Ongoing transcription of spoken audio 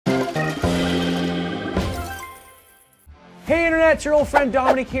Yeah, it's your old friend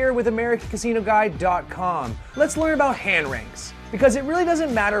Dominic here with americancasinoguide.com. Let's learn about hand ranks, because it really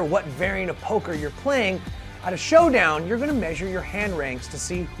doesn't matter what variant of poker you're playing. At a showdown, you're going to measure your hand ranks to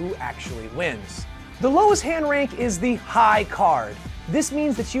see who actually wins. The lowest hand rank is the high card. This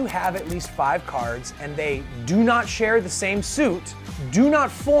means that you have at least 5 cards and they do not share the same suit, do not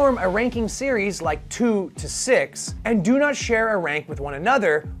form a ranking series like 2 to 6, and do not share a rank with one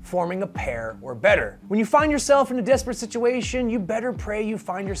another, forming a pair or better. When you find yourself in a desperate situation, you better pray you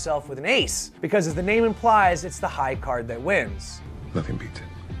find yourself with an ace, because as the name implies, it's the high card that wins. Nothing beats it.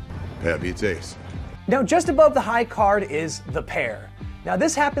 Yeah, beats ace. Now, just above the high card is the pair. Now,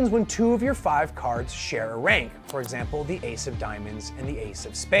 this happens when 2 of your 5 cards share a rank. For example, the ace of diamonds and the ace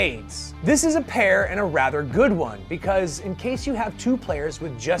of spades. This is a pair and a rather good one, because in case you have 2 players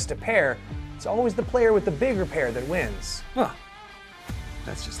with just a pair, it's always the player with the bigger pair that wins. Huh.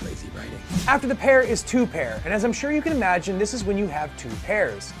 That's just lazy writing. After the pair is 2 pair, and as I'm sure you can imagine, this is when you have 2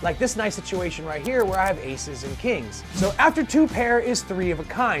 pairs. Like this nice situation right here where I have aces and kings. So after 2 pair is 3 of a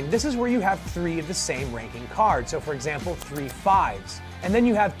kind. This is where you have 3 of the same ranking cards. So for example, 3 5s. And then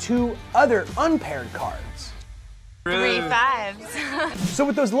you have 2 other unpaired cards. 3 5s. So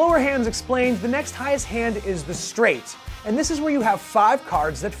with those lower hands explained, the next highest hand is the straight. And this is where you have 5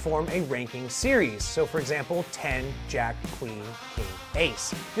 cards that form a ranking series. So for example, 10, jack, queen, king,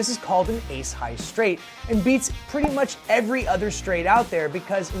 ace. This is called an ace high straight and beats pretty much every other straight out there,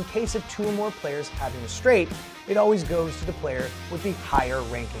 because in case of 2 or more players having a straight, it always goes to the player with the higher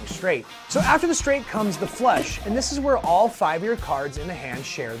ranking straight. So after the straight comes the flush, and this is where all 5 of your cards in the hand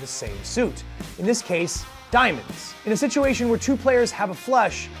share the same suit. In this case, diamonds. In a situation where 2 players have a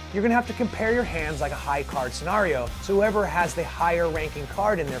flush, you're gonna have to compare your hands like a high card scenario, so whoever has the higher ranking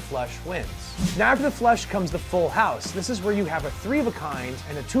card in their flush wins. Now after the flush comes the full house. This is where you have a 3 of a kind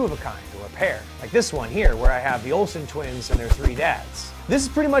and a 2 of a kind, or a pair. Like this one here, where I have the Olsen twins and their 3 dads. This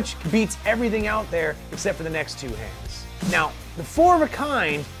pretty much beats everything out there except for the next 2 hands. Now, the 4 of a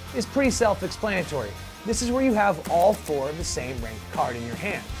kind is pretty self-explanatory. This is where you have all 4 of the same ranked card in your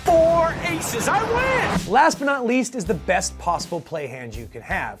hand. 4 aces, I win! Last but not least is the best possible play hand you can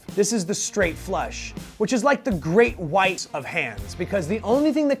have. This is the straight flush, which is like the great white of hands, because the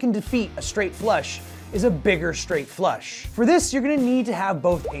only thing that can defeat a straight flush is a bigger straight flush. For this, you're gonna need to have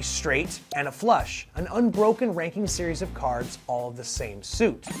both a straight and a flush, an unbroken ranking series of cards all of the same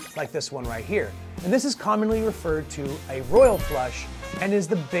suit, like this one right here. And this is commonly referred to a royal flush and is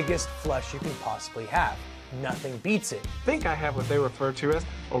the biggest flush you can possibly have. Nothing beats it. I think I have what they refer to as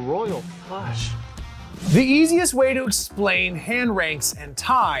a royal flush. The easiest way to explain hand ranks and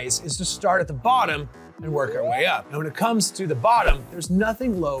ties is to start at the bottom and work our way up. And when it comes to the bottom, there's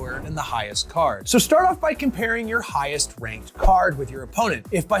nothing lower than the highest card. So start off by comparing your highest ranked card with your opponent.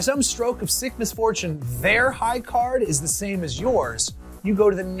 If by some stroke of sick misfortune, their high card is the same as yours, you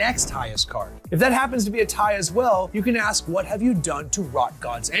go to the next highest card. If that happens to be a tie as well, you can ask, what have you done to wrought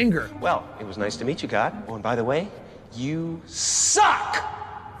God's anger? Well, it was nice to meet you, God. Oh, and by the way, you suck!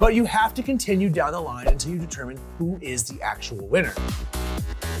 But you have to continue down the line until you determine who is the actual winner.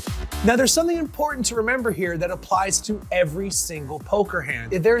 Now, there's something important to remember here that applies to every single poker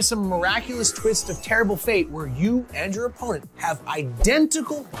hand. If there is some miraculous twist of terrible fate where you and your opponent have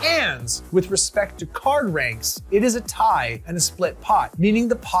identical hands with respect to card ranks, it is a tie and a split pot, meaning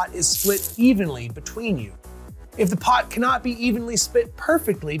the pot is split evenly between you. If the pot cannot be evenly split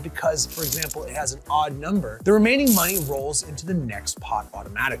perfectly because, for example, it has an odd number, the remaining money rolls into the next pot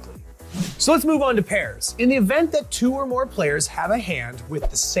automatically. So let's move on to pairs. In the event that 2 or more players have a hand with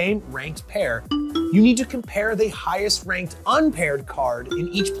the same ranked pair, you need to compare the highest ranked unpaired card in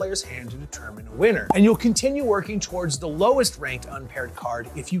each player's hand to determine a winner. And you'll continue working towards the lowest ranked unpaired card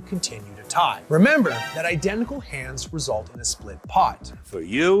if you continue to tie. Remember that identical hands result in a split pot. For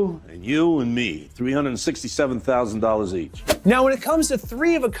you and me, $367,000 each. Now, when it comes to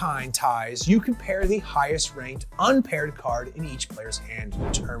 3 of a kind ties, you compare the highest ranked unpaired card in each player's hand to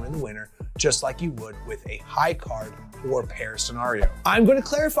determine the winner, just like you would with a high card or pair scenario. I'm going to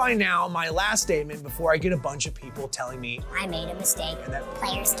clarify now my last statement before I get a bunch of people telling me I made a mistake and that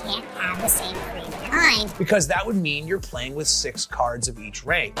players can't have the same 3 of a kind, because that would mean you're playing with 6 cards of each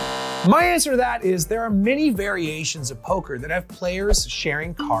rank. My answer to that is there are many variations of poker that have players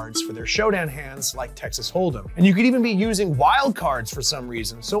sharing cards for their showdown hands, like Texas Holdem. And you could even be using wild cards for some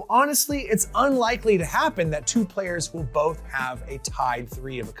reason. So honestly, it's unlikely to happen that 2 players will both have a tied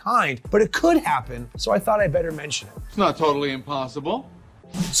 3 of a kind, but it could happen, so I thought I'd better mention it. It's not totally impossible.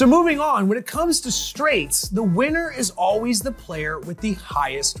 So moving on, when it comes to straights, the winner is always the player with the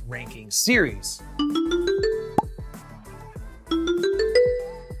highest ranking series.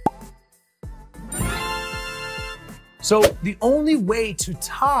 So the only way to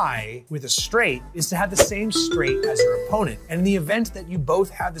tie with a straight is to have the same straight as your opponent. And in the event that you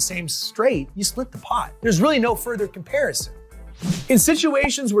both have the same straight, you split the pot. There's really no further comparison. In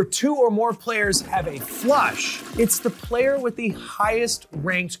situations where 2 or more players have a flush, it's the player with the highest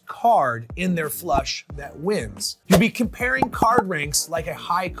ranked card in their flush that wins. You'll be comparing card ranks like a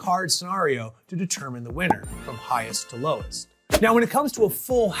high card scenario to determine the winner, from highest to lowest. Now, when it comes to a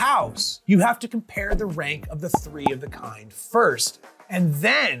full house, you have to compare the rank of the 3 of the kind first, and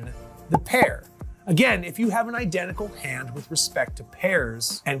then the pair. Again, if you have an identical hand with respect to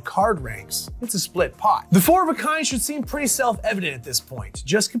pairs and card ranks, it's a split pot. The 4 of a kind should seem pretty self-evident at this point.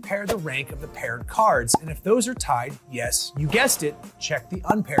 Just compare the rank of the paired cards, and if those are tied, yes, you guessed it, check the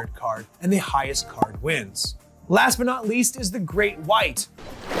unpaired card, and the highest card wins. Last but not least is the Great White,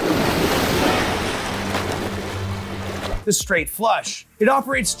 the straight flush. It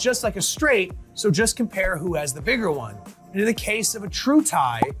operates just like a straight, so just compare who has the bigger one. And in the case of a true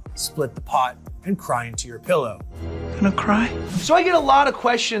tie, split the pot and cry into your pillow. Gonna cry? So I get a lot of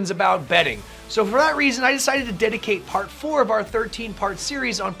questions about betting. So for that reason, I decided to dedicate part 4 of our 13-part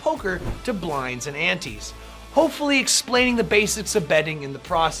series on poker to blinds and antes, hopefully explaining the basics of betting in the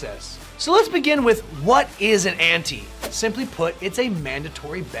process. So let's begin with what is an ante? Simply put, it's a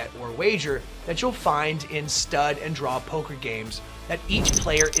mandatory bet or wager that you'll find in stud and draw poker games that each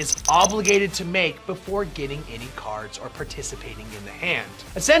player is obligated to make before getting any cards or participating in the hand.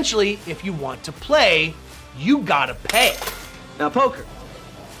 Essentially, if you want to play, you gotta pay. Now, poker.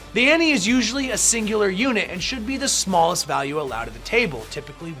 The ante is usually a singular unit and should be the smallest value allowed at the table,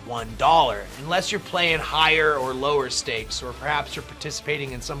 typically $1, unless you're playing higher or lower stakes, or perhaps you're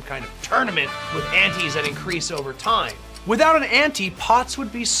participating in some kind of tournament with antes that increase over time. Without an ante, pots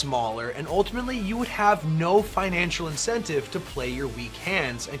would be smaller, and ultimately you would have no financial incentive to play your weak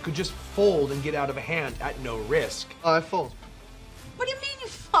hands and could just fold and get out of a hand at no risk. I fold. What do you mean you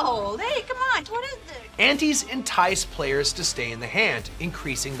fold? Hey, come on, what is this? Antes entice players to stay in the hand,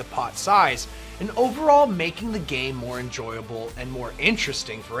 increasing the pot size, and overall making the game more enjoyable and more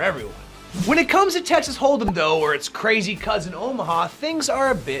interesting for everyone. When it comes to Texas Holdem though, or its crazy cousin Omaha, things are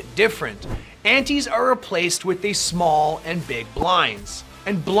a bit different. Antes are replaced with the small and big blinds.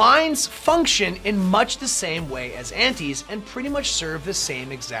 And blinds function in much the same way as antes and pretty much serve the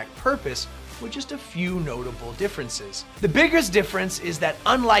same exact purpose, with just a few notable differences. The biggest difference is that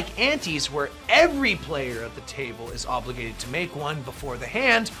unlike antes, where every player at the table is obligated to make one before the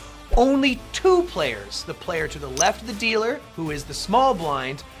hand, only 2 players, the player to the left of the dealer, who is the small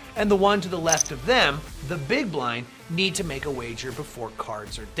blind, and the one to the left of them, the big blind, need to make a wager before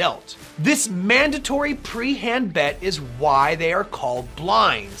cards are dealt. This mandatory pre-hand bet is why they are called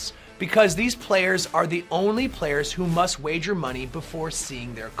blinds, because these players are the only players who must wager money before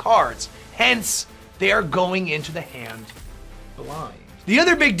seeing their cards. Hence, they are going into the hand blind. The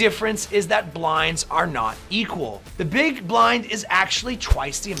other big difference is that blinds are not equal. The big blind is actually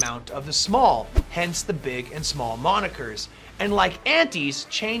twice the amount of the small, hence the big and small monikers. And like antes,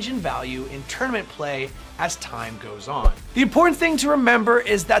 change in value in tournament play as time goes on. The important thing to remember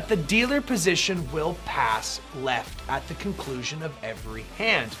is that the dealer position will pass left at the conclusion of every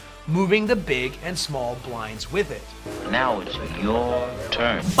hand, moving the big and small blinds with it. Now it's your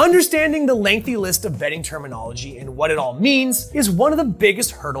turn. Understanding the lengthy list of betting terminology and what it all means is one of the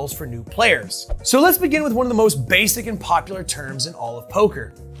biggest hurdles for new players. So let's begin with one of the most basic and popular terms in all of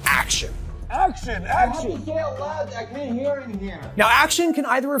poker: action. Action, action. Say it loud, I can't hear in here. Now, action can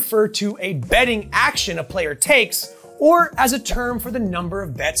either refer to a betting action a player takes, or as a term for the number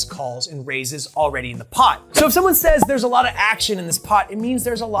of bets, calls, and raises already in the pot. So if someone says there's a lot of action in this pot, it means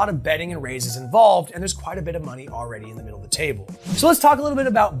there's a lot of betting and raises involved, and there's quite a bit of money already in the middle of the table. So let's talk a little bit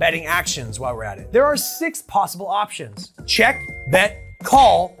about betting actions while we're at it. There are 6 possible options: check, bet,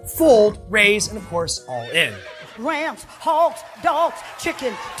 call, fold, raise, and of course, all in. Rams, hogs, dogs,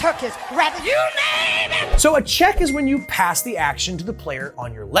 chicken, turkeys, rabbits, you name it! So a check is when you pass the action to the player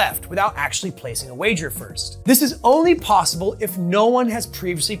on your left without actually placing a wager first. This is only possible if no one has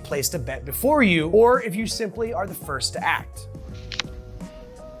previously placed a bet before you, or if you simply are the first to act.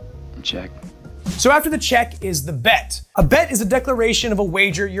 Check. So after the check is the bet. A bet is a declaration of a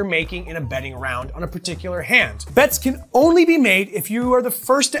wager you're making in a betting round on a particular hand. Bets can only be made if you are the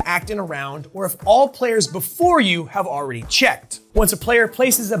first to act in a round, or if all players before you have already checked. Once a player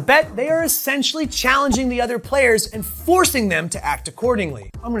places a bet, they are essentially challenging the other players and forcing them to act accordingly.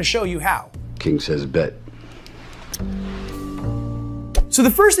 I'm going to show you how. King says bet. So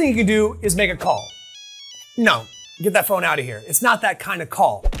the first thing you can do is make a call. No, get that phone out of here. It's not that kind of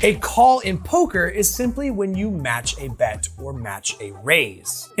call. A call in poker is simply when you match a bet or match a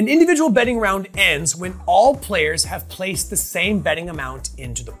raise. An individual betting round ends when all players have placed the same betting amount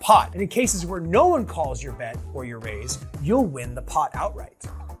into the pot. And in cases where no one calls your bet or your raise, you'll win the pot outright.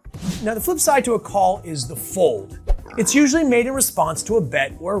 Now, the flip side to a call is the fold. It's usually made in response to a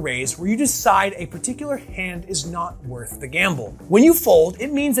bet or a raise where you decide a particular hand is not worth the gamble. When you fold,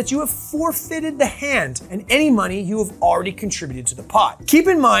 it means that you have forfeited the hand and any money you have already contributed to the pot. Keep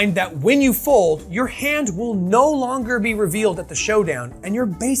in mind that when you fold, your hand will no longer be revealed at the showdown and you're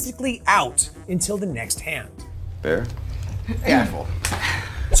basically out until the next hand. Fair? Yeah.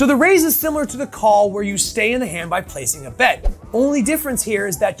 So the raise is similar to the call where you stay in the hand by placing a bet. Only difference here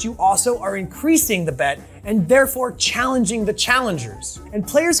is that you also are increasing the bet and therefore challenging the challengers. And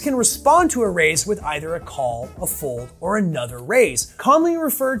players can respond to a raise with either a call, a fold, or another raise, commonly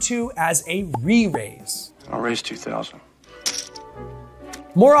referred to as a re-raise. I'll raise 2,000.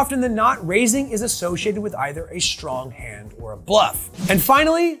 More often than not, raising is associated with either a strong hand or a bluff. And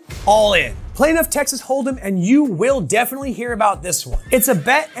finally, all in. Play enough Texas Hold'em and you will definitely hear about this one. It's a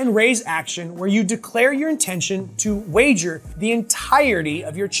bet and raise action where you declare your intention to wager the entirety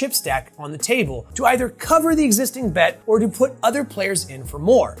of your chip stack on the table to either cover the existing bet or to put other players in for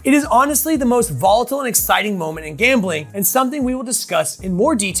more. It is honestly the most volatile and exciting moment in gambling and something we will discuss in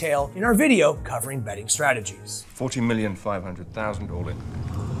more detail in our video covering betting strategies. 40,500,000 all in.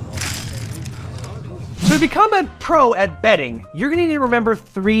 So to become a pro at betting, you're gonna need to remember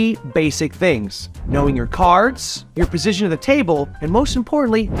 3 basic things: knowing your cards, your position at the table, and most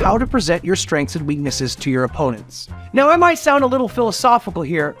importantly, how to present your strengths and weaknesses to your opponents. Now, I might sound a little philosophical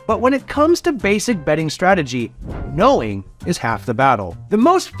here, but when it comes to basic betting strategy, knowing is half the battle. The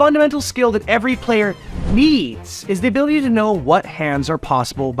most fundamental skill that every player needs is the ability to know what hands are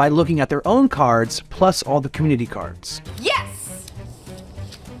possible by looking at their own cards plus all the community cards. Yes!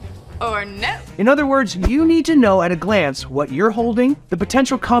 Or no. In other words, you need to know at a glance what you're holding, the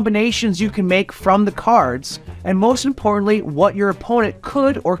potential combinations you can make from the cards, and most importantly, what your opponent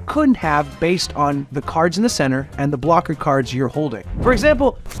could or couldn't have based on the cards in the center and the blocker cards you're holding. For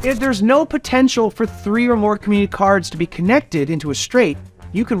example, if there's no potential for 3 or more community cards to be connected into a straight,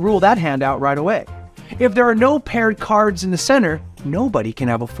 you can rule that hand out right away. If there are no paired cards in the center, nobody can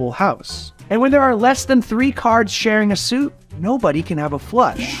have a full house. And when there are less than 3 cards sharing a suit, nobody can have a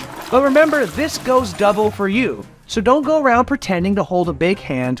flush. But remember, this goes double for you. So don't go around pretending to hold a big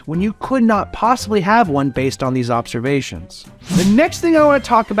hand when you could not possibly have one based on these observations. The next thing I want to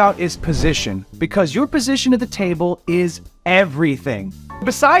talk about is position, because your position at the table is everything.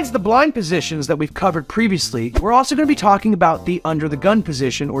 Besides the blind positions that we've covered previously, we're also going to be talking about the under the gun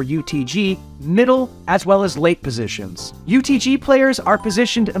position, or UTG, middle, as well as late positions. UTG players are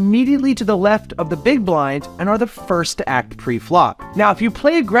positioned immediately to the left of the big blind and are the first to act pre-flop. Now, if you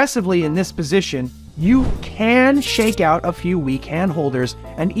play aggressively in this position, you can shake out a few weak hand holders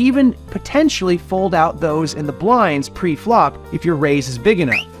and even potentially fold out those in the blinds pre-flop if your raise is big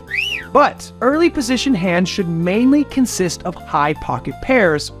enough. But early position hands should mainly consist of high pocket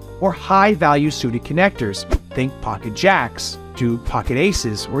pairs or high value suited connectors. Think pocket jacks to pocket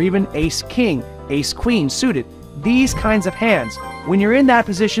aces, or even ace king, ace queen suited. These kinds of hands. When you're in that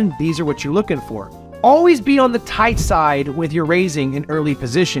position, these are what you're looking for. Always be on the tight side with your raising in early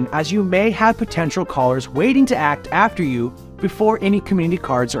position, as you may have potential callers waiting to act after you before any community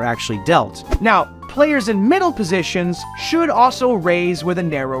cards are actually dealt. Now, players in middle positions should also raise with a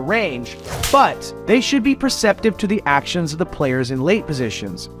narrow range, but they should be perceptive to the actions of the players in late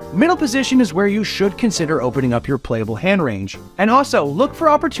positions. Middle position is where you should consider opening up your playable hand range. And also, look for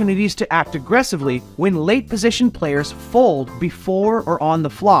opportunities to act aggressively when late position players fold before or on the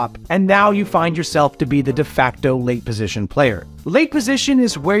flop, and now you find yourself to be the de facto late position player. Late position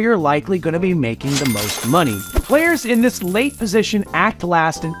is where you're likely going to be making the most money. Players in this late position act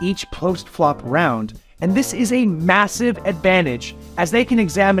last in each post-flop round, and this is a massive advantage as they can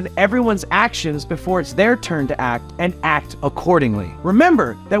examine everyone's actions before it's their turn to act and act accordingly.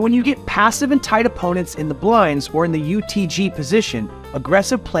 Remember that when you get passive and tight opponents in the blinds or in the UTG position,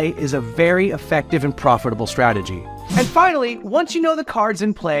 aggressive play is a very effective and profitable strategy. And finally, once you know the cards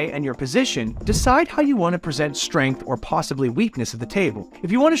in play and your position, decide how you want to present strength or possibly weakness at the table.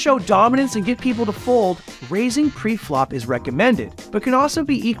 If you want to show dominance and get people to fold, raising pre-flop is recommended, but can also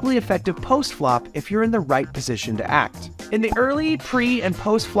be equally effective post-flop if you're in the right position to act. In the early, pre, and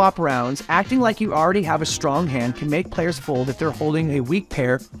post-flop rounds, acting like you already have a strong hand can make players fold if they're holding a weak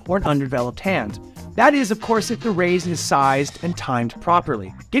pair or an undeveloped hand. That is, of course, if the raise is sized and timed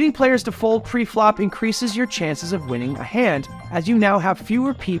properly. Getting players to fold pre-flop increases your chances of winning a hand, as you now have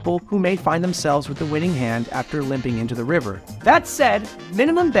fewer people who may find themselves with the winning hand after limping into the river. That said,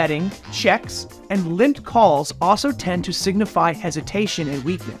 minimum betting, checks, and limped calls also tend to signify hesitation and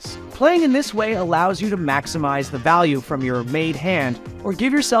weakness. Playing in this way allows you to maximize the value from your made hand, or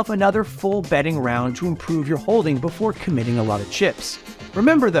give yourself another full betting round to improve your holding before committing a lot of chips.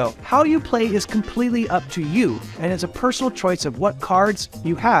 Remember though, how you play is completely up to you, and it's a personal choice of what cards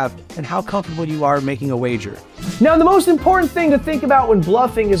you have and how comfortable you are making a wager. Now, the most important thing to think about when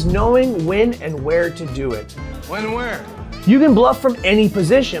bluffing is knowing when and where to do it. When and where? You can bluff from any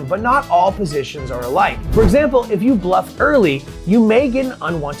position, but not all positions are alike. For example, if you bluff early, you may get an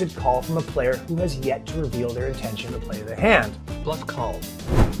unwanted call from a player who has yet to reveal their intention to play the hand. Bluff called.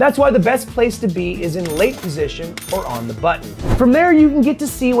 That's why the best place to be is in late position or on the button. From there, you can get to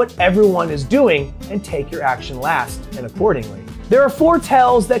see what everyone is doing and take your action last and accordingly. There are 4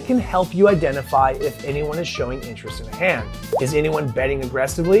 tells that can help you identify if anyone is showing interest in a hand. Is anyone betting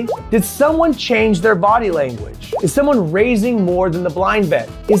aggressively? Did someone change their body language? Is someone raising more than the blind bet?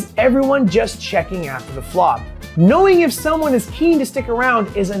 Is everyone just checking after the flop? Knowing if someone is keen to stick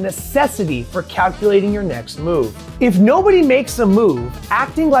around is a necessity for calculating your next move. If nobody makes a move,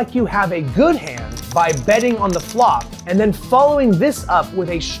 acting like you have a good hand by betting on the flop and then following this up with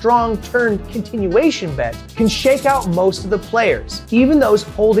a strong turn continuation bet can shake out most of the players, even those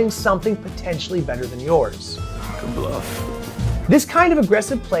holding something potentially better than yours. Good bluff. This kind of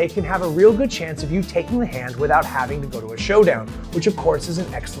aggressive play can have a real good chance of you taking the hand without having to go to a showdown, which of course is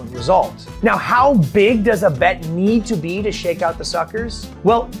an excellent result. Now, how big does a bet need to be to shake out the suckers?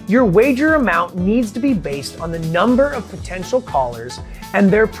 Well, your wager amount needs to be based on the number of potential callers and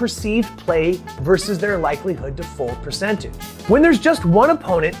their perceived play versus their likelihood to fold percentage. When there's just one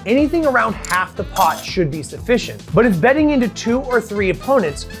opponent, anything around half the pot should be sufficient. But if betting into 2 or 3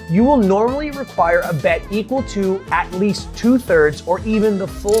 opponents, you will normally require a bet equal to at least 2/3 or even the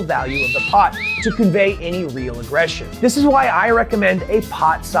full value of the pot to convey any real aggression. This is why I recommend a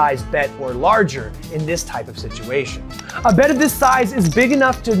pot-sized bet or larger in this type of situation. A bet of this size is big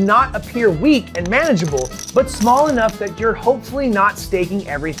enough to not appear weak and manageable, but small enough that you're hopefully not staking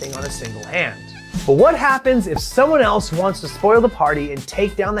everything on a single hand. But what happens if someone else wants to spoil the party and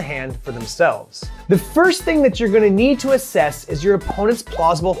take down the hand for themselves? The first thing that you're going to need to assess is your opponent's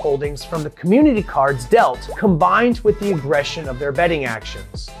plausible holdings from the community cards dealt, combined with the aggression of their betting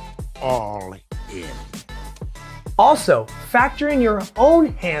actions. All in. Also, factor in your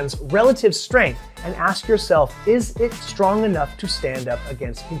own hand's relative strength and ask yourself, is it strong enough to stand up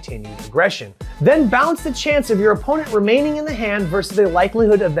against continued aggression? Then balance the chance of your opponent remaining in the hand versus the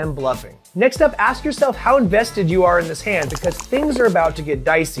likelihood of them bluffing. Next up, ask yourself how invested you are in this hand because things are about to get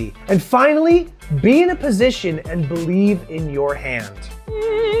dicey. And finally, be in a position and believe in your hand.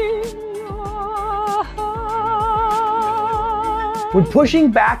 When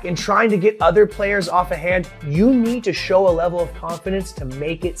pushing back and trying to get other players off a hand, you need to show a level of confidence to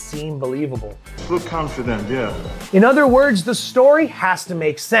make it seem believable. Look confident, yeah. In other words, the story has to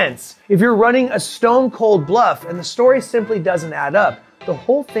make sense. If you're running a stone cold bluff and the story simply doesn't add up, the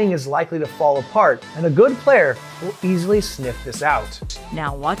whole thing is likely to fall apart, and a good player will easily sniff this out.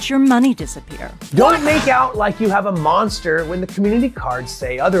 Now watch your money disappear. Don't make out like you have a monster when the community cards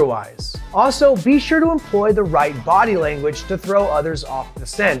say otherwise. Also, be sure to employ the right body language to throw others off the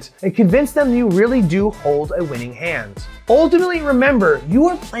scent and convince them you really do hold a winning hand. Ultimately, remember, you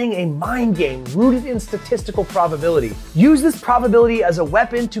are playing a mind game rooted in statistical probability. Use this probability as a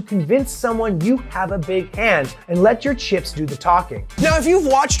weapon to convince someone you have a big hand and let your chips do the talking. Now, if you've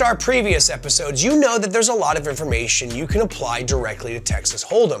watched our previous episodes, you know that there's a lot of information you can apply directly to Texas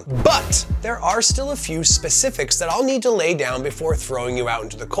Hold'em. But there are still a few specifics that I'll need to lay down before throwing you out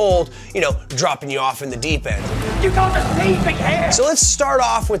into the cold, dropping you off in the deep end. You got the same big hand. So let's start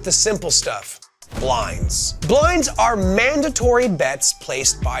off with the simple stuff. Blinds. Blinds are mandatory bets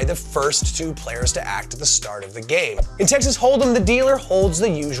placed by the first 2 players to act at the start of the game. In Texas Hold'em, the dealer holds the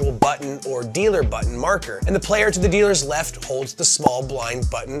usual button or dealer button marker, and the player to the dealer's left holds the small blind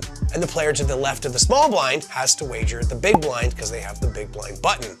button, and the player to the left of the small blind has to wager the big blind because they have the big blind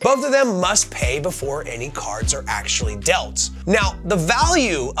button. Both of them must pay before any cards are actually dealt. Now, the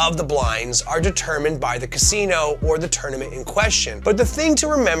value of the blinds are determined by the casino or the tournament in question, but the thing to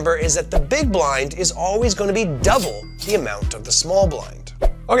remember is that the big blind is always going to be double the amount of the small blind.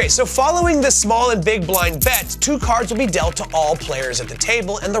 Okay, so following the small and big blind bet, 2 cards will be dealt to all players at the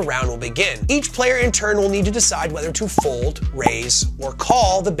table and the round will begin. Each player in turn will need to decide whether to fold, raise, or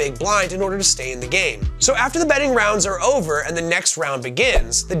call the big blind in order to stay in the game. So after the betting rounds are over and the next round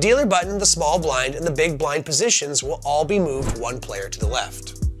begins, the dealer button, the small blind, and the big blind positions will all be moved 1 player to the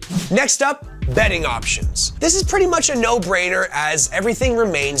left. Next up, betting options. This is pretty much a no-brainer as everything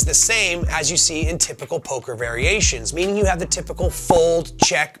remains the same as you see in typical poker variations, meaning you have the typical fold,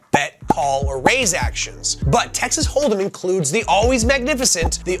 check, bet, call, or raise actions. But Texas Hold'em includes the always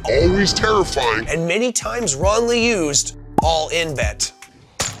magnificent, the always terrifying, and many times wrongly used all-in bet.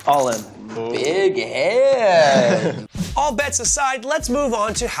 All in. Big head. All bets aside, let's move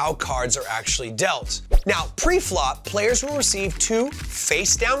on to how cards are actually dealt. Now, pre-flop, players will receive 2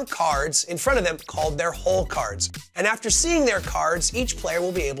 face-down cards in front of them called their hole cards. And after seeing their cards, each player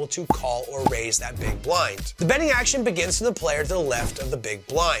will be able to call or raise that big blind. The betting action begins from the player to the left of the big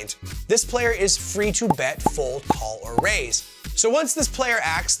blind. This player is free to bet, fold, call, or raise. So once this player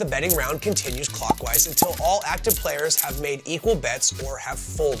acts, the betting round continues clockwise until all active players have made equal bets or have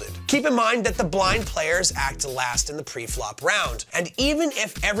folded. Keep in mind that the blind players act last in the pre-flop round, and even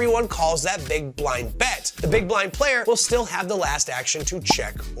if everyone calls that big blind bet, the big blind player will still have the last action to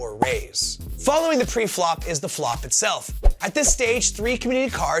check or raise. Following the pre-flop is the flop itself. At this stage, 3 community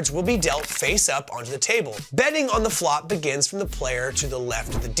cards will be dealt face up onto the table. Betting on the flop begins from the player to the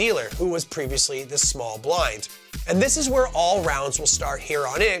left of the dealer, who was previously the small blind. And this is where all rounds will start here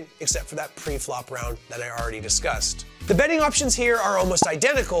on in, except for that pre-flop round that I already discussed. The betting options here are almost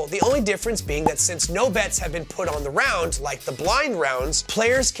identical, the only difference being that since no bets have been put on the round, like the blind rounds,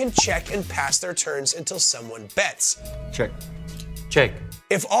 players can check and pass their turns until someone bets. Check. Check.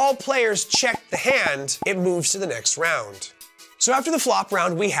 If all players check the hand, it moves to the next round. So after the flop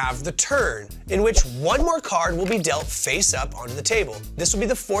round, we have the turn, in which 1 more card will be dealt face up onto the table. This will be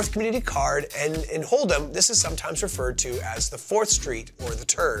the 4th community card, and in Hold'em, this is sometimes referred to as the 4th street or the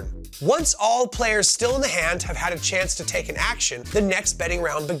turn. Once all players still in the hand have had a chance to take an action, the next betting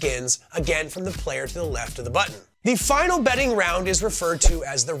round begins, again from the player to the left of the button. The final betting round is referred to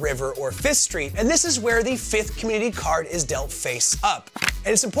as the river or 5th street, and this is where the 5th community card is dealt face up.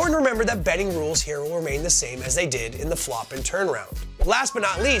 And it's important to remember that betting rules here will remain the same as they did in the flop and turn round. Last but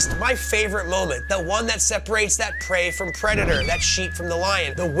not least, my favorite moment, the one that separates that prey from predator, that sheep from the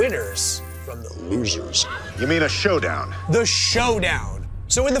lion, the winners from the losers. You mean a showdown? The showdown.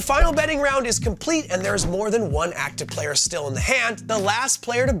 So when the final betting round is complete and there's more than 1 active player still in the hand, the last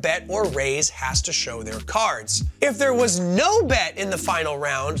player to bet or raise has to show their cards. If there was no bet in the final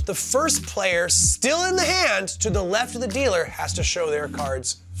round, the first player still in the hand to the left of the dealer has to show their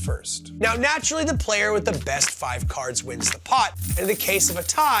cards first. Now, naturally, the player with the best 5 cards wins the pot, and in the case of a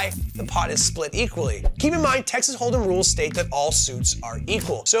tie, the pot is split equally. Keep in mind, Texas Hold'em rules state that all suits are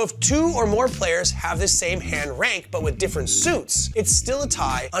equal. So if 2 or more players have the same hand rank but with different suits, it's still a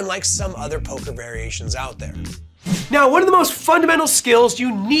tie, unlike some other poker variations out there. Now, one of the most fundamental skills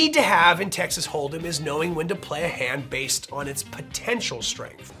you need to have in Texas Hold'em is knowing when to play a hand based on its potential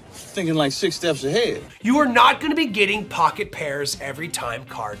strength. Thinking like 6 steps ahead. You are not going to be getting pocket pairs every time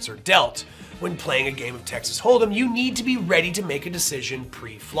cards are dealt. When playing a game of Texas Hold'em, you need to be ready to make a decision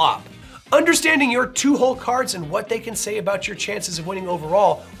pre-flop. Understanding your 2-hole cards and what they can say about your chances of winning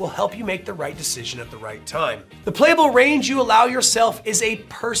overall will help you make the right decision at the right time. The playable range you allow yourself is a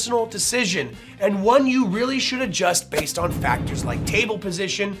personal decision, and one you really should adjust based on factors like table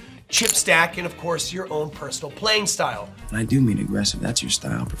position, chip stack, and of course your own personal playing style. I do mean aggressive, that's your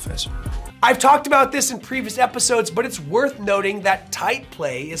style, Professor. I've talked about this in previous episodes, but it's worth noting that tight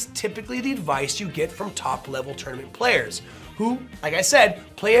play is typically the advice you get from top-level tournament players, who, like I said,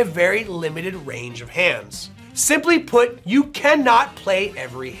 play a very limited range of hands. Simply put, you cannot play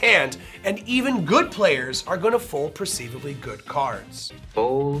every hand, and even good players are going to fold perceivably good cards.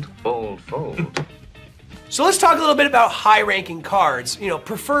 Fold, fold, fold. So let's talk a little bit about high-ranking cards,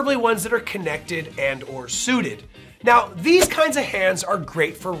 preferably ones that are connected and or suited. Now, these kinds of hands are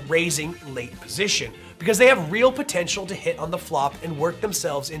great for raising late position because they have real potential to hit on the flop and work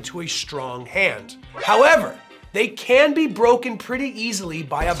themselves into a strong hand. However, they can be broken pretty easily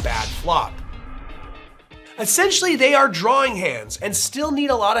by a bad flop. Essentially, they are drawing hands and still need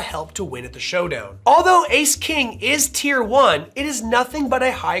a lot of help to win at the showdown. Although Ace-King is tier 1, it is nothing but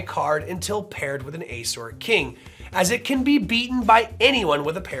a high card until paired with an ace or a king, as it can be beaten by anyone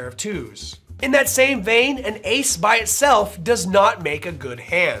with a pair of 2s. In that same vein, an ace by itself does not make a good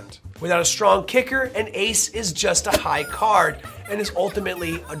hand. Without a strong kicker, an ace is just a high card and is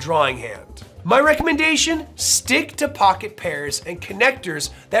ultimately a drawing hand. My recommendation, stick to pocket pairs and connectors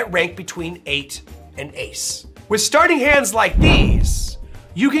that rank between 8 and ace. With starting hands like these,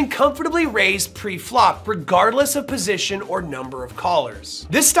 you can comfortably raise pre-flop regardless of position or number of callers.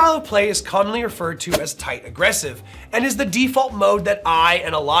 This style of play is commonly referred to as tight aggressive and is the default mode that I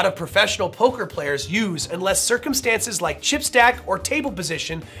and a lot of professional poker players use unless circumstances like chip stack or table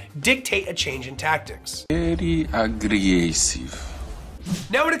position dictate a change in tactics. Very aggressive.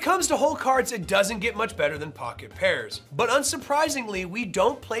 Now when it comes to hole cards, it doesn't get much better than pocket pairs. But unsurprisingly, we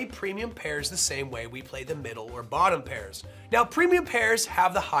don't play premium pairs the same way we play the middle or bottom pairs. Now premium pairs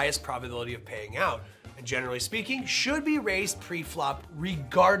have the highest probability of paying out, and generally speaking, should be raised pre-flop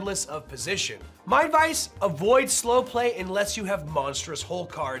regardless of position. My advice, avoid slow play unless you have monstrous hole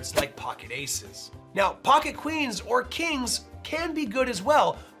cards like pocket aces. Now pocket queens or kings can be good as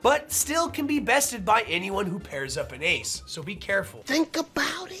well, but still can be bested by anyone who pairs up an ace, so be careful. Think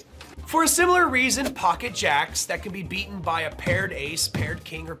about it. For a similar reason, pocket jacks that can be beaten by a paired ace, paired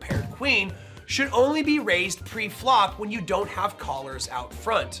king, or paired queen should only be raised pre-flop when you don't have callers out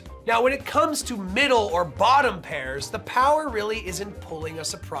front. Now when it comes to middle or bottom pairs, the power really is in pulling a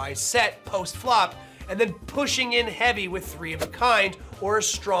surprise set post-flop and then pushing in heavy with 3 of a kind or a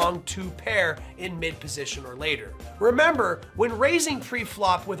strong 2 pair in mid position or later. Remember, when raising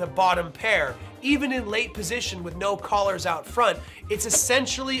pre-flop with a bottom pair, even in late position with no callers out front, it's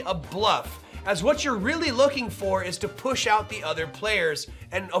essentially a bluff, as what you're really looking for is to push out the other players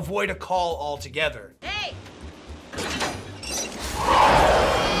and avoid a call altogether. Hey!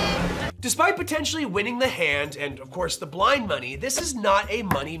 Despite potentially winning the hand and of course the blind money, this is not a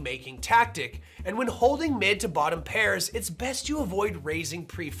money-making tactic. And when holding mid to bottom pairs, it's best you avoid raising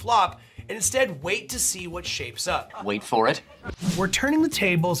pre-flop and instead wait to see what shapes up. Wait for it. We're turning the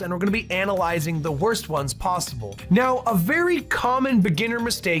tables and we're gonna be analyzing the worst ones possible. Now, a very common beginner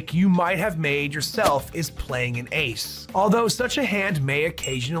mistake you might have made yourself is playing an ace. Although such a hand may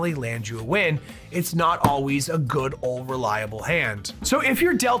occasionally land you a win, it's not always a good old reliable hand. So if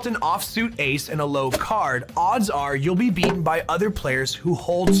you're dealt an offsuit ace and a low card, odds are you'll be beaten by other players who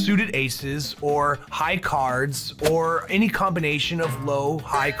hold suited aces or high cards or any combination of low,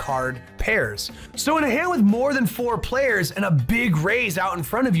 high card pairs. So in a hand with more than 4 players and a big raise out in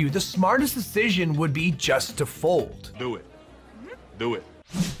front of you, the smartest decision would be just to fold. Do it. Do it.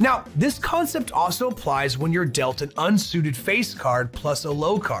 Now, this concept also applies when you're dealt an unsuited face card plus a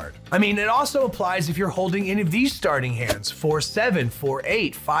low card. I mean, it also applies if you're holding any of these starting hands, 4-7,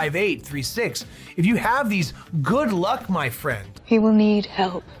 4-8, 5-8, 3-6. If you have these, good luck, my friend. He will need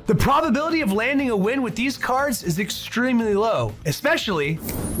help. The probability of landing a win with these cards is extremely low, especially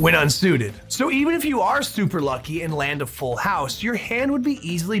when unsuited. So even if you are super lucky and land a full house, your hand would be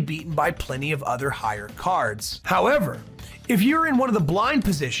easily beaten by plenty of other higher cards. However, if you're in one of the blind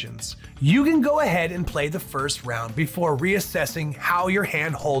positions, you can go ahead and play the first round before reassessing how your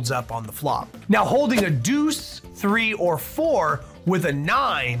hand holds up on the flop. Now, holding a deuce, 3, or 4 with a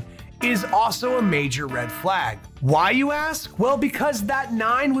 9 is also a major red flag. Why, you ask? Well, because that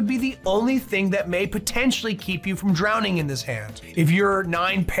 9 would be the only thing that may potentially keep you from drowning in this hand. If you're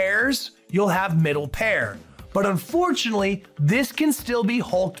 9 pairs, you'll have middle pair. But unfortunately, this can still be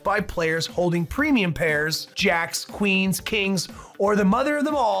hulked by players holding premium pairs, jacks, queens, kings, or the mother of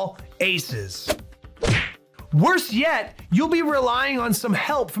them all, aces. Worse yet, you'll be relying on some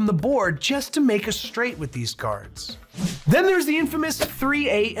help from the board just to make a straight with these cards. Then there's the infamous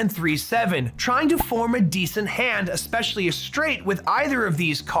 3-8 and 3-7. Trying to form a decent hand, especially a straight with either of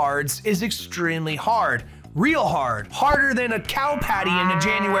these cards, is extremely hard. Real hard. Harder than a cow patty in a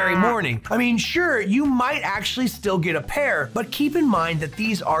January morning. I mean, sure, you might actually still get a pair, but keep in mind that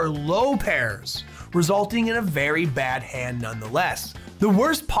these are low pairs, resulting in a very bad hand nonetheless. The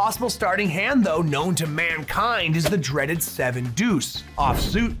worst possible starting hand, though, known to mankind is the dreaded 7 deuce,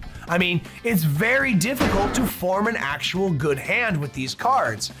 offsuit. I mean, it's very difficult to form an actual good hand with these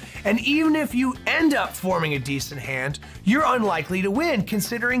cards. And even if you end up forming a decent hand, you're unlikely to win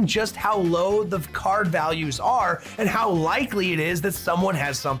considering just how low the card values are and how likely it is that someone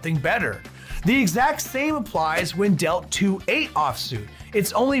has something better. The exact same applies when dealt 2-8 offsuit.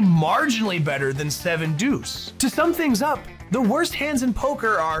 It's only marginally better than 7 deuce. To sum things up, the worst hands in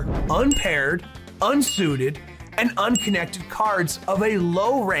poker are unpaired, unsuited, and unconnected cards of a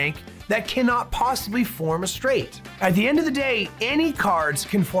low rank that cannot possibly form a straight. At the end of the day, any cards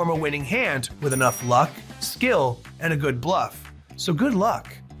can form a winning hand with enough luck, skill, and a good bluff. So good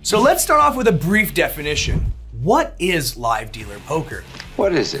luck. So let's start off with a brief definition. What is live dealer poker?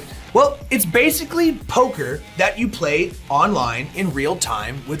 What is it? Well, it's basically poker that you play online in real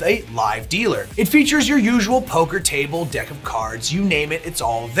time with a live dealer. It features your usual poker table, deck of cards, you name it, it's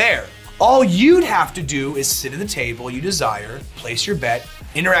all there. All you'd have to do is sit at the table you desire, place your bet,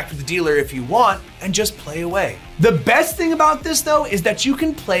 interact with the dealer if you want, and just play away. The best thing about this though is that you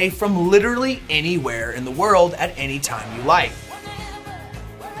can play from literally anywhere in the world at any time you like.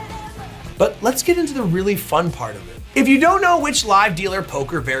 But let's get into the really fun part of it. If you don't know which live dealer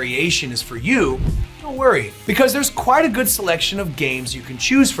poker variation is for you, don't worry, because there's quite a good selection of games you can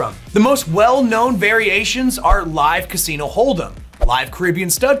choose from. The most well-known variations are Live Casino Holdem, Live Caribbean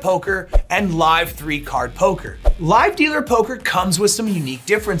Stud Poker, and Live 3-Card Poker. Live dealer poker comes with some unique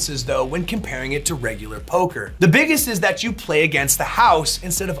differences though when comparing it to regular poker. The biggest is that you play against the house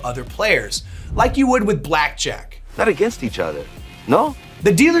instead of other players, like you would with blackjack. Not against each other, no?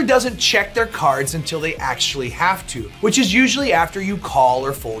 The dealer doesn't check their cards until they actually have to, which is usually after you call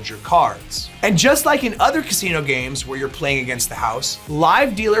or fold your cards. And just like in other casino games where you're playing against the house,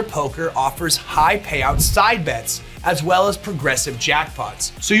 live dealer poker offers high payout side bets as well as progressive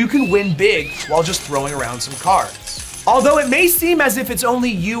jackpots, so you can win big while just throwing around some cards. Although it may seem as if it's only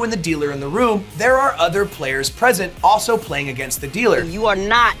you and the dealer in the room, there are other players present also playing against the dealer. You are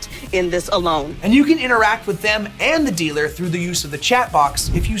not in this alone. And you can interact with them and the dealer through the use of the chat box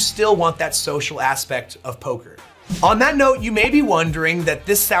if you still want that social aspect of poker. On that note, you may be wondering that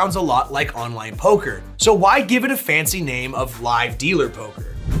this sounds a lot like online poker. So why give it a fancy name of live dealer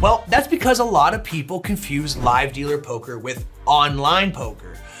poker? Well, that's because a lot of people confuse live dealer poker with online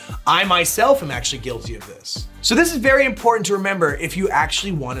poker. I myself am actually guilty of this. So this is very important to remember if you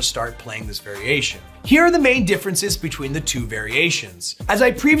actually want to start playing this variation. Here are the main differences between the two variations. As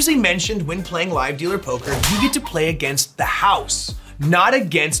I previously mentioned, when playing live dealer poker, you get to play against the house, not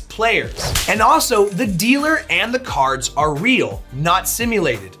against players. And also, the dealer and the cards are real, not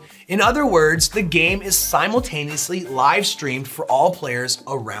simulated. In other words, the game is simultaneously live streamed for all players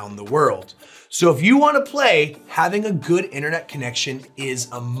around the world. So if you want to play, having a good internet connection is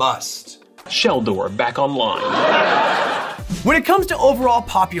a must. Shell door back online. When it comes to overall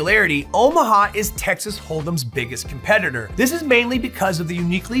popularity, Omaha is Texas Hold'em's biggest competitor. This is mainly because of the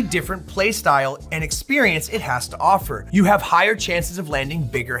uniquely different play style and experience it has to offer. You have higher chances of landing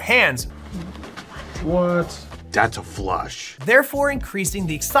bigger hands. What? That's a flush. Therefore increasing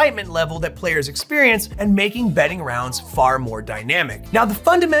the excitement level that players experience and making betting rounds far more dynamic. Now the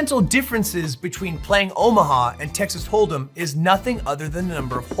fundamental differences between playing Omaha and Texas Hold'em is nothing other than the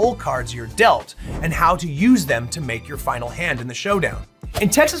number of hole cards you're dealt and how to use them to make your final hand in the showdown. In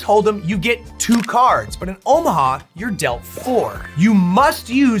Texas Hold'em, you get 2 cards, but in Omaha, you're dealt 4. You must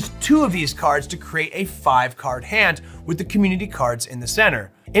use 2 of these cards to create a 5-card hand with the community cards in the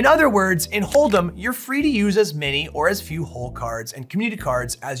center. In other words, in Hold'em, you're free to use as many or as few hole cards and community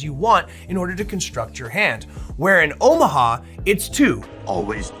cards as you want in order to construct your hand, where in Omaha, it's 2.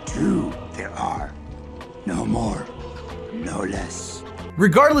 Always 2 there are. No more, no less.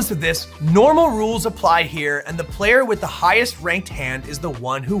 Regardless of this, normal rules apply here, and the player with the highest ranked hand is the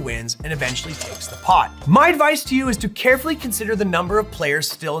one who wins and eventually takes the pot. My advice to you is to carefully consider the number of players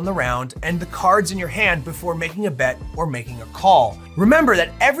still in the round and the cards in your hand before making a bet or making a call. Remember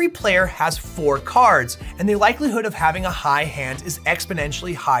that every player has 4 cards, and the likelihood of having a high hand is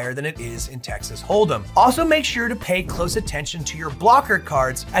exponentially higher than it is in Texas Hold'em. Also make sure to pay close attention to your blocker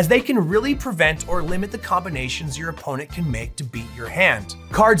cards, as they can really prevent or limit the combinations your opponent can make to beat your hand.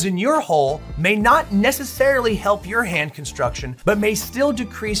 Cards in your hole may not necessarily help your hand construction, but may still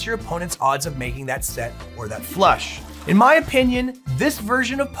decrease your opponent's odds of making that set or that flush. In my opinion, this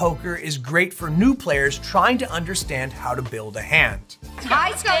version of poker is great for new players trying to understand how to build a hand.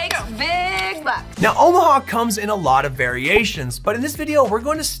 High stakes, big bucks. Now, Omaha comes in a lot of variations, but in this video, we're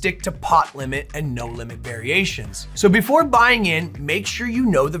going to stick to pot limit and no limit variations. So before buying in, make sure you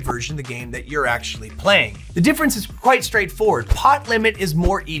know the version of the game that you're actually playing. The difference is quite straightforward. Pot limit is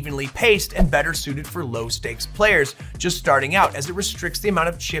more evenly paced and better suited for low stakes players just starting out, as it restricts the amount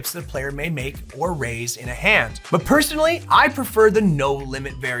of chips the player may make or raise in a hand. But personally, I prefer the no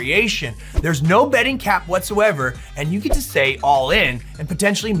limit variation. There's no betting cap whatsoever, and you get to say all in and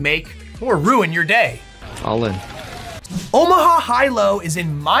potentially make or ruin your day. All in. Omaha High-Low is,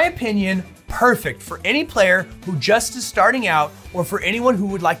 in my opinion, perfect for any player who just is starting out or for anyone who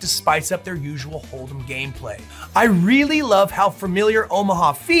would like to spice up their usual Hold'em gameplay. I really love how familiar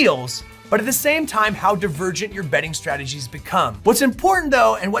Omaha feels, but at the same time, how divergent your betting strategies become. What's important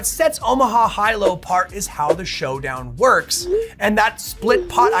though, and what sets Omaha High-Low apart, is how the showdown works, and that split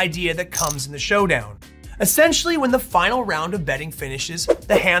pot idea that comes in the showdown. Essentially, when the final round of betting finishes,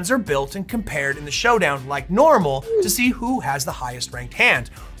 the hands are built and compared in the showdown like normal to see who has the highest ranked hand.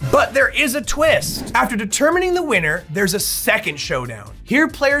 But there is a twist. After determining the winner, there's a second showdown. Here,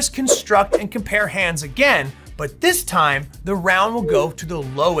 players construct and compare hands again, but this time the round will go to the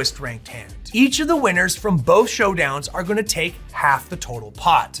lowest ranked hand. Each of the winners from both showdowns are going to take half the total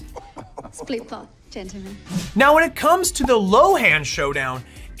pot. Split pot, gentlemen. Now when it comes to the low hand showdown,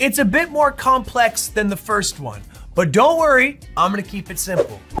 it's a bit more complex than the first one. But don't worry, I'm gonna keep it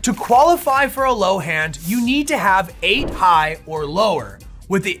simple. To qualify for a low hand, you need to have 8 high or lower,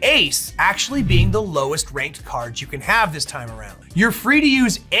 with the ace actually being the lowest ranked cards you can have this time around. You're free to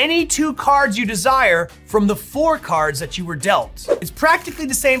use any 2 cards you desire from the 4 cards that you were dealt. It's practically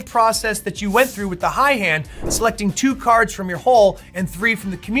the same process that you went through with the high hand, selecting 2 cards from your hole and 3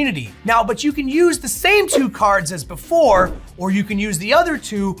 from the community. Now, but you can use the same 2 cards as before, or you can use the other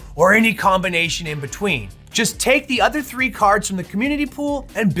 2, or any combination in between. Just take the other 3 cards from the community pool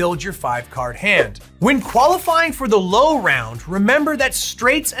and build your 5-card hand. When qualifying for the low round, remember that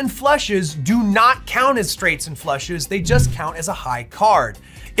straights and flushes do not count as straights and flushes, they just count as a high card.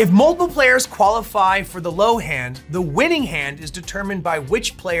 If multiple players qualify for the low hand, the winning hand is determined by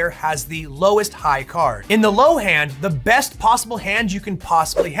which player has the lowest high card. In the low hand, the best possible hand you can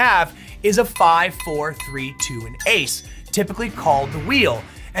possibly have is a 5, 4, 3, 2, and ace, typically called the wheel.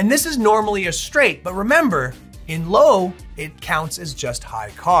 And this is normally a straight, but remember, in low, it counts as just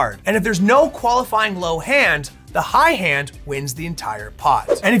high card. And if there's no qualifying low hand, the high hand wins the entire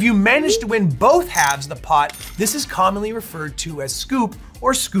pot. And if you manage to win both halves of the pot, this is commonly referred to as scoop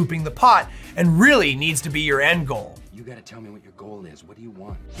or scooping the pot, and really needs to be your end goal. You gotta tell me what your goal is. What do you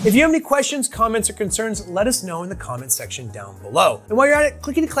want? If you have any questions, comments, or concerns, let us know in the comment section down below. And while you're at it,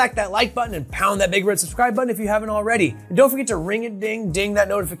 clickety-clack that like button and pound that big red subscribe button if you haven't already. And don't forget to ring it ding ding that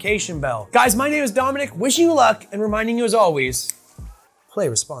notification bell. Guys, my name is Dominic, wishing you luck and reminding you as always, play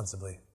responsibly.